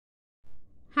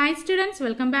Hi students,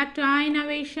 welcome back to our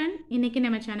innovation. இன்னைக்கு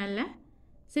நம்ம சேனல்ல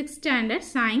 6th standard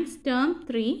science term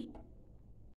 3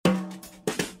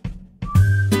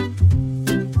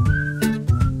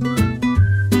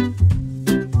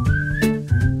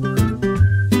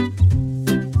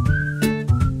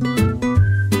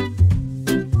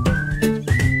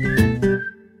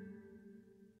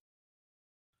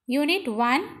 unit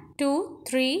 1 2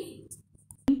 3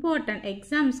 important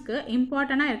exams க்கு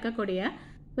இம்பார்ட்டண்டா இருக்கக்கூடிய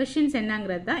questions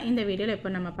என்னங்கிறது தான் இந்த வீடியோல இப்போ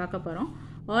நம்ம பார்க்க போறோம்.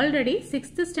 Already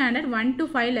 6th standard 1 to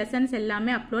 5 lessons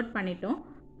எல்லாமே அப்லோட் பண்ணிட்டோம்.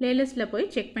 பிளேலிஸ்ட்ல போய்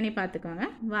செக் பண்ணி பார்த்துக்கோங்க.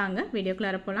 வாங்க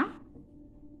வீடியோக்குள்ள போலாம்.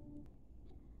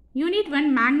 Unit 1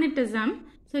 magnetism.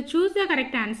 So choose the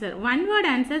correct answer. One word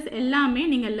answers எல்லாமே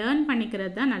நீங்க லேர்ன்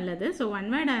பண்ணிக்கிறது தான் நல்லது. So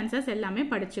one word answers எல்லாமே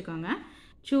படிச்சுக்கோங்க.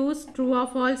 Choose, true or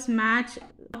false, match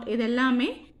இது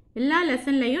எல்லாமே எல்லா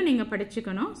லெசன்லயும் நீங்க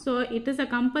படிச்சுக்கணும். So it is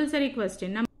a compulsory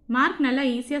question. Mark நல்லா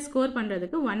ஈஸியா ஸ்கோர்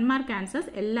பண்றதுக்கு 1 மார்க் ஆன்சர்ஸ்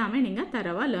எல்லாமே நீங்க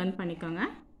தரவா லேர்ன் பண்ணிக்கோங்க.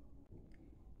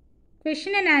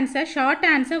 Question and answer, short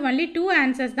answer, only 2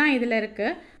 answers தான் இதுல இருக்கு.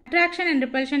 Attraction and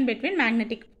repulsion between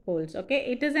magnetic poles. Okay,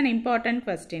 it is an important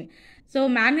question. So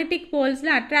magnetic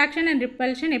polesல attraction and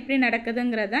repulsion எப்படி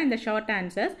நடக்குதுங்கிறது தான் இந்த short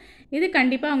answers. இது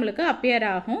கண்டிப்பா உங்களுக்கு appear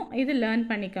ஆகும். இது லேர்ன்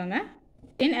பண்ணிக்கோங்க.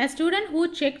 In a student who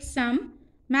checked some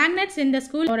magnets in the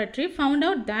school laboratory found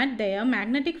out that their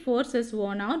magnetic force is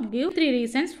worn out. Give 3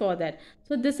 reasons for that.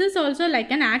 So this is also like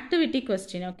an activity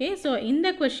question. Okay, so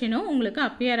இந்த questionம் உங்களுக்கு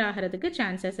appear ஆகிறதுக்கு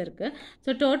chances இருக்கு.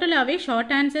 So totalaவே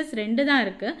short answers 2 தான்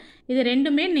இருக்கு. இது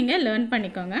ரெண்டுமே நீங்க learn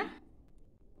பண்ணிக்கோங்க.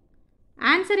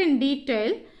 Answer in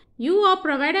detail. You are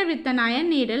provided with an iron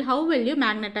needle. How will you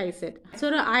magnetize it? So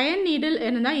ஒரு iron needle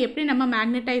இருந்தா எப்படி நம்ம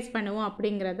magnetize பண்ணுவோம்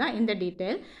அப்படிங்கறதா இந்த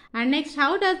detail. And next,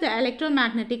 how does the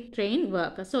electromagnetic train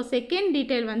work? So second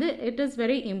detail வந்து it is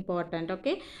very important.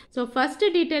 Okay. So first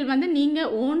detail வந்து நீங்க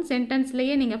own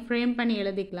sentenceலயே நீங்க frame பண்ணி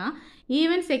எழுதிக்கலாம்.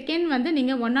 Even second வந்து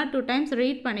நீங்க 1 or 2 times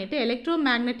read பண்ணிட்டு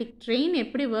electromagnetic train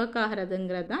எப்படி work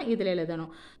ஆகிறதுங்கிறதா இதில்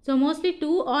எழுதணும். So mostly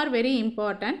 2 are very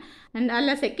important. And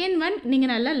அல்ல second one நீங்க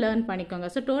நல்லா learn பண்ணிக்கோங்க.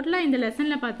 So total இந்த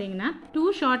லெசன்ல பாத்தீங்கன்னா 2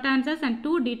 short answers and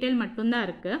 2 detail மட்டும்தான்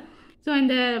இருக்கு. ஸோ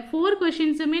இந்த 4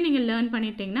 கொஷின்ஸுமே நீங்கள் லேர்ன்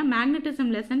பண்ணிட்டீங்கன்னா மேக்னட்டிசம்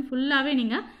லெசன் ஃபுல்லாகவே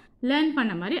நீங்கள் லேர்ன்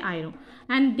பண்ண மாதிரி ஆயிரும்.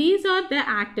 And these are the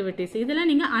activities. இதெல்லாம்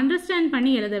நீங்கள் அண்டர்ஸ்டாண்ட்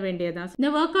பண்ணி எழுத வேண்டியதான். இந்த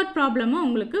ஒர்க் அவுட் ப்ராப்ளமும்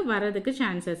உங்களுக்கு வரதுக்கு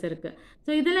சான்சஸ் இருக்குது. ஸோ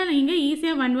இதில் நீங்கள்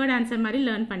ஈஸியாக 1 word ஆன்சர் மாதிரி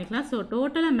லேர்ன் பண்ணிக்கலாம். ஸோ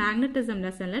டோட்டலாக மேக்னட்டிசம்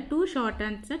லெசனில் 2 ஷார்ட்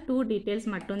ஆன்சர் 2 டீட்டெயில்ஸ்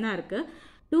மட்டும்தான் இருக்குது.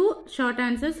 2 ஷார்ட்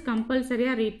ஆன்சர்ஸ்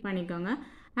கம்பல்சரியாக ரீட் பண்ணிக்கோங்க.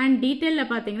 அண்ட்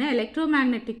டீட்டெயிலில் பார்த்தீங்கன்னா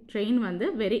எலக்ட்ரோமேக்னெட்டிக் ட்ரெயின் வந்து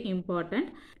very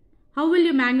important. How will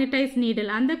you magnetize needle?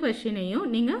 அந்த questionையும்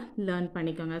நீங்க learn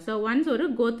பண்ணிக்கோங்க. So once ஒரு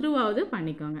go through ஆவது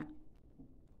பண்ணிக்கோங்க.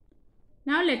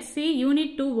 Now let's see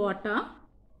unit 2 water.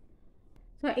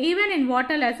 So even in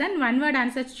water lesson, 1 word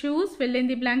answer, choose, fill in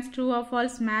the blanks, true or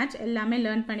false, match எல்லாமே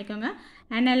learn பண்ணிக்கோங்க.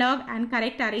 Analog and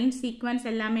correct arrange sequence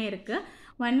எல்லாமே இருக்கு.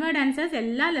 1 word answers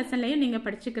எல்லா லெசன்லையும் நீங்க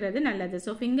படிச்சுக்கிறது நல்லது.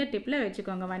 So finger டிப்ல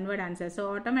வச்சுக்கோங்க 1 word answer. So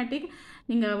automatic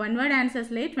நீங்க 1 word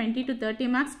answersலேயே 20 to 30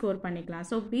 marks score பண்ணிக்கலாம்.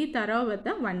 So B thorough with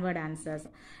the 1 word answers.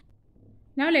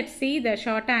 Now let's see the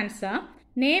short answer.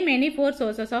 Name any 4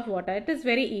 sources of water. It is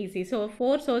very easy. So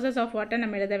 4 sources of water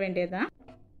நம்ம எழுத வேண்டியதுதான்.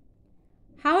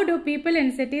 How do people in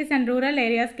cities and rural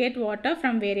areas get water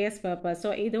from various purposes?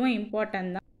 So இதுவும் important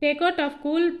தான். Take out a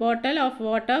cool bottle of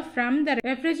water from the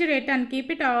refrigerator and keep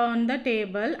it on the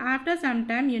table. After some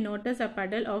time, you notice a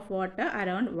puddle of water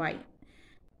around. Why?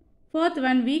 Fourth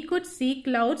one, we could see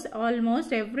clouds almost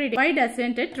every day. Why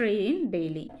doesn't it rain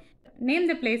daily? Name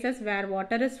the places where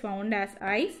water is found as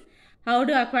ice. How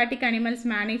do aquatic animals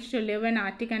manage to live in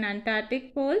Arctic and Antarctic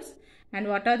poles? And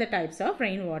what are the types of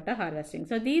rainwater harvesting?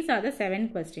 So these are the 7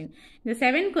 questions. The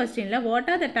 7 question la what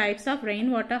are the types of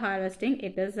rainwater harvesting?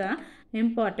 It is a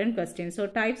important question. So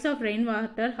types of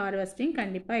rainwater harvesting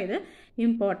kandipa idu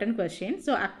important question.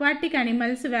 So aquatic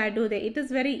animals, where do they? It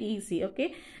is very easy. Okay.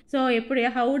 So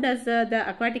how does the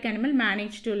aquatic animal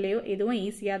manage to live? Iduvum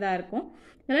easy ah da irukum.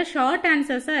 Short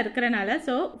ஆன்சர்ஸாக இருக்கிறனால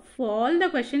so all the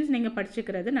questions நீங்கள்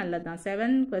படிச்சுக்கிறது நல்லது தான்.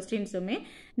 7 கொஸ்டின்ஸுமே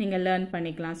நீங்கள் learn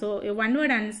பண்ணிக்கலாம். So 1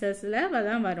 word ஆன்சர்ஸில்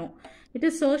தான் வரும். It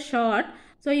is so short.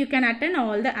 So you can attend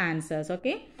all the answers.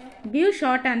 Okay, give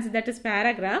short answer, that is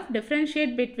paragraph.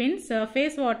 Differentiate between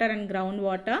surface water and ground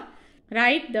water.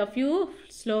 Right the few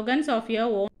slogans of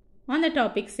your own on the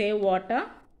topic save water.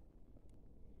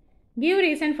 Give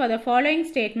reason for the following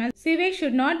statements. Sewage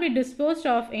should not be disposed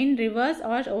of in rivers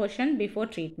or ocean before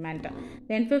treatment.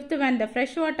 Then 5th one, the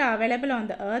fresh water available on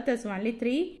the earth is only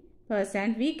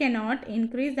 3%. We cannot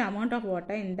increase the amount of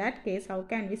water. In that case, how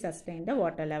can we sustain the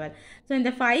water level? So in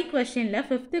the 5 question,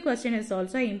 5th question is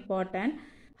also important.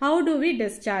 how do we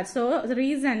discharge? So the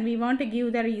reason, we want to give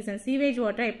the reason. Sewage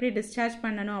water எப்படி discharge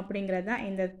பண்ணணும் அப்படிங்கிறது தான்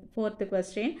இந்த 4th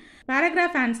question.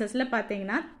 Paragraph answersல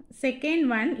பார்த்தீங்கன்னா second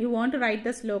one you want to write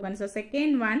the slogan. So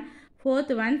second one, 4th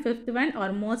one, 5th one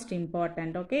are most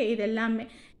important. Okay, இது எல்லாமே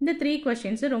இந்த 3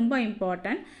 questions ரொம்ப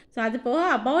important. So அது போக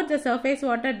about the surface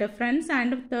water difference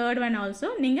and third one also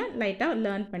நீங்கள் லைட்டாக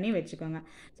learn பண்ணி வச்சுக்கோங்க.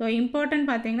 ஸோ இம்பார்ட்டன்ட்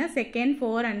பார்த்தீங்கன்னா செகண்ட்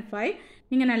 4 and 5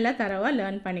 நீங்கள் நல்லா தரவாக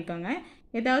லேர்ன் பண்ணிக்கோங்க.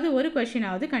 ஏதாவது ஒரு கொஷின்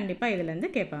ஆவது கண்டிப்பாக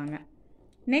இதுலேருந்து கேட்பாங்க.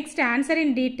 Next answer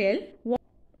in detail.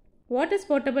 What is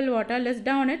portable water? List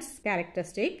down it's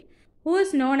characteristic. Who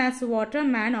is known as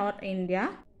waterman R India?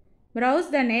 Browse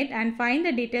the net and find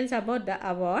the details about the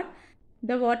award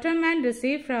the waterman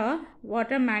received for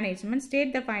water management. State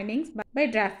the findings by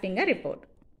drafting a report.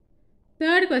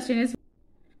 Third question is,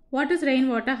 what is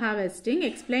rainwater harvesting?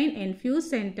 Explain in few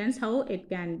sentences how it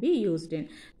can be used in.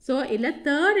 So illa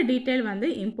third detail வந்து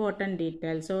important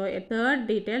detail. So third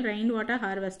detail rainwater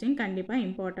harvesting கண்டிப்பா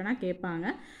importantா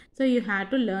கேட்பாங்க. So you have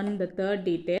to learn the third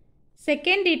detail.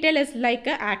 Second detail is like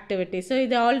a activity. So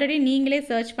இது already நீங்களே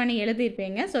search பண்ணி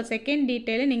எழுதியிருப்பீங்க. So second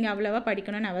detail நீங்கள் அவ்வளோவா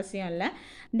படிக்கணும்னு அவசியம் இல்லை.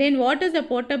 Then what is the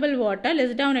portable water?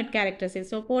 List down it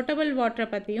characteristics. So portable வாட்டரை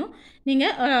பற்றியும்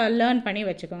நீங்கள் லேர்ன் பண்ணி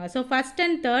வச்சுக்கோங்க. So first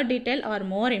and third detail R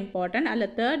more important.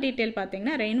 அதில் தேர்ட் டீட்டெயில்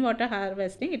பார்த்தீங்கன்னா rain water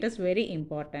harvesting, it is very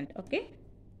important. Okay,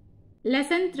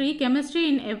 lesson 3 chemistry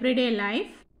in everyday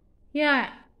life.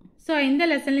 So இந்த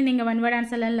லெசனில் நீங்கள் ஒன் வேர்ட்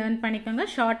ஆன்சர்லாம் லேர்ன் பண்ணிக்கோங்க.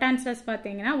 ஷார்ட் ஆன்சர்ஸ்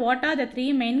பார்த்தீங்கன்னா, what are the 3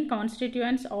 main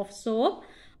கான்ஸ்டிடியூயன்ட்ஸ் of soap?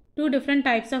 2 different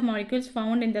types of molecules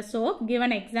found in the soap. Give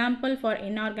an example for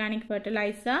inorganic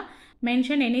fertilizer.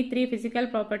 Mention any 3 physical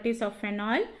properties of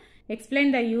phenol. Explain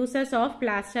the uses of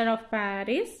plaster of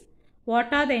Paris. What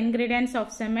are the ingredients of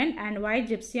cement and why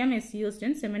gypsum is used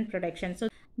in cement production? So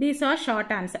these are short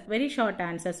answer, very short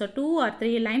answer. So 2 or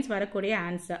 3 lines வரக்கூடிய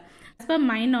answer. As per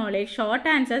my knowledge, short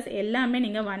answers எல்லாமே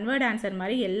நீங்கள் one word answer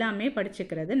மாதிரி எல்லாமே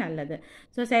படிச்சுக்கிறது நல்லது.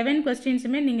 So 7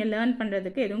 கொஸ்டின்ஸுமே நீங்கள் learn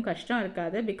பண்ணுறதுக்கு எதுவும் கஷ்டம்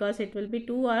இருக்காது. Because it will be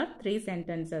 2 or 3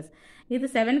 sentences. இது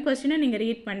 7 கொஸ்டினும் நீங்கள்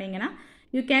ரீட் பண்ணிங்கன்னா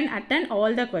you can attend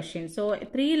all the questions. So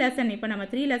 3 lesson, இப்போ நம்ம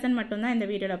 3 lesson மட்டும்தான் இந்த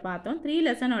வீடியோவில் பார்த்தோம். 3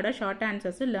 lessonோட ஷார்ட்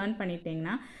ஆன்சர்ஸும் லேர்ன்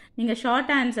பண்ணிட்டீங்கன்னா நீங்கள்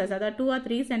ஷார்ட் ஆன்சர்ஸ், அதாவது 2 or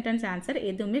 3 sentence ஆன்சர்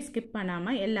எதுவுமே ஸ்கிப்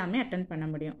பண்ணாமல் எல்லாமே அட்டன் பண்ண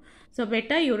முடியும். So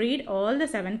better you read all the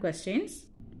 7 questions.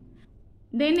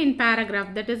 Then in paragraph,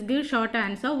 that is give short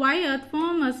answer. Why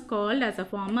earthworm is called as a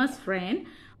farmer's friend?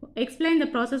 Explain the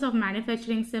process of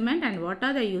manufacturing cement and what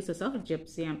are the uses of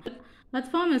gypsum.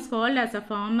 Earthworm is called as a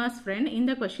farmer's friend. In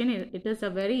the question, it is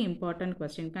a very important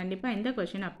question. கண்டிப்பா இந்த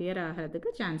question appear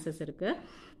ஆகிறதுக்கு chances இருக்கு.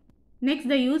 Next,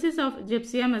 the uses of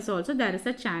gypsum is also there is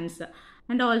a chance.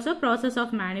 And also process of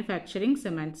manufacturing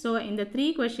cement. So in the 3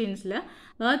 questions,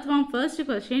 earthworm first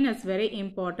question is very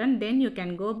important. Then you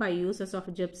can go by uses of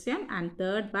gypsum and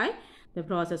third by the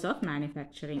process of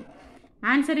manufacturing.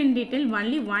 Answer in detail,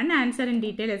 only one answer in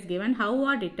detail is given. How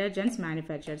are detergents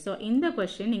manufactured? So in the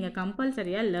question நீங்கள்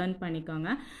கம்பல்சரியாக learn பண்ணிக்கோங்க.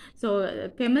 So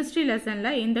chemistry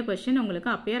லெசனில் இந்த question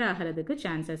உங்களுக்கு appear ஆகிறதுக்கு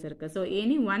chances இருக்குது. So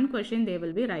any one question they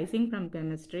will be rising from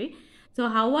chemistry. So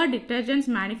how are detergents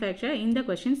manufacture, இந்த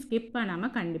question skip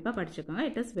பண்ணாமல் கண்டிப்பாக படிச்சுக்கோங்க.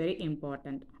 It is very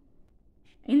important.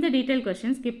 இந்த டீட்டெயில்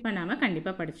கொஷின் ஸ்கிப் பண்ணாமல்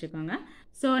கண்டிப்பாக படிச்சுக்கோங்க.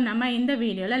 ஸோ நம்ம இந்த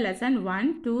வீடியோவில் லெசன்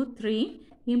 1, 2, 3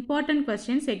 இம்பார்ட்டன்ட்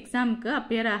கொஸ்டின்ஸ் எக்ஸாமுக்கு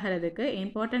அப்பியர் ஆகிறதுக்கு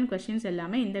இம்பார்ட்டன்ட் கொஸ்டின்ஸ்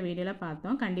எல்லாமே இந்த வீடியோவில்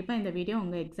பார்த்தோம். கண்டிப்பாக இந்த வீடியோ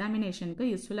உங்கள் எக்ஸாமினேஷனுக்கு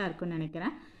யூஸ்ஃபுல்லாக இருக்கும்னு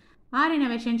நினைக்கிறேன். ஆர்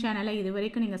இனோவேஷன் சேனலை இது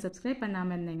வரைக்கும் நீங்கள் சப்ஸ்கிரைப்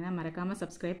பண்ணாமல் இருந்தீங்கன்னா மறக்காமல்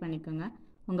சப்ஸ்கிரைப் பண்ணிக்கோங்க.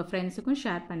 உங்கள் ஃப்ரெண்ட்ஸுக்கும்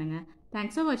ஷேர் பண்ணுங்கள்.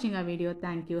 தேங்க்ஸ் ஃபார் வாட்சிங் அ video.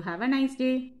 Thank you. Have a nice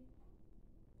day.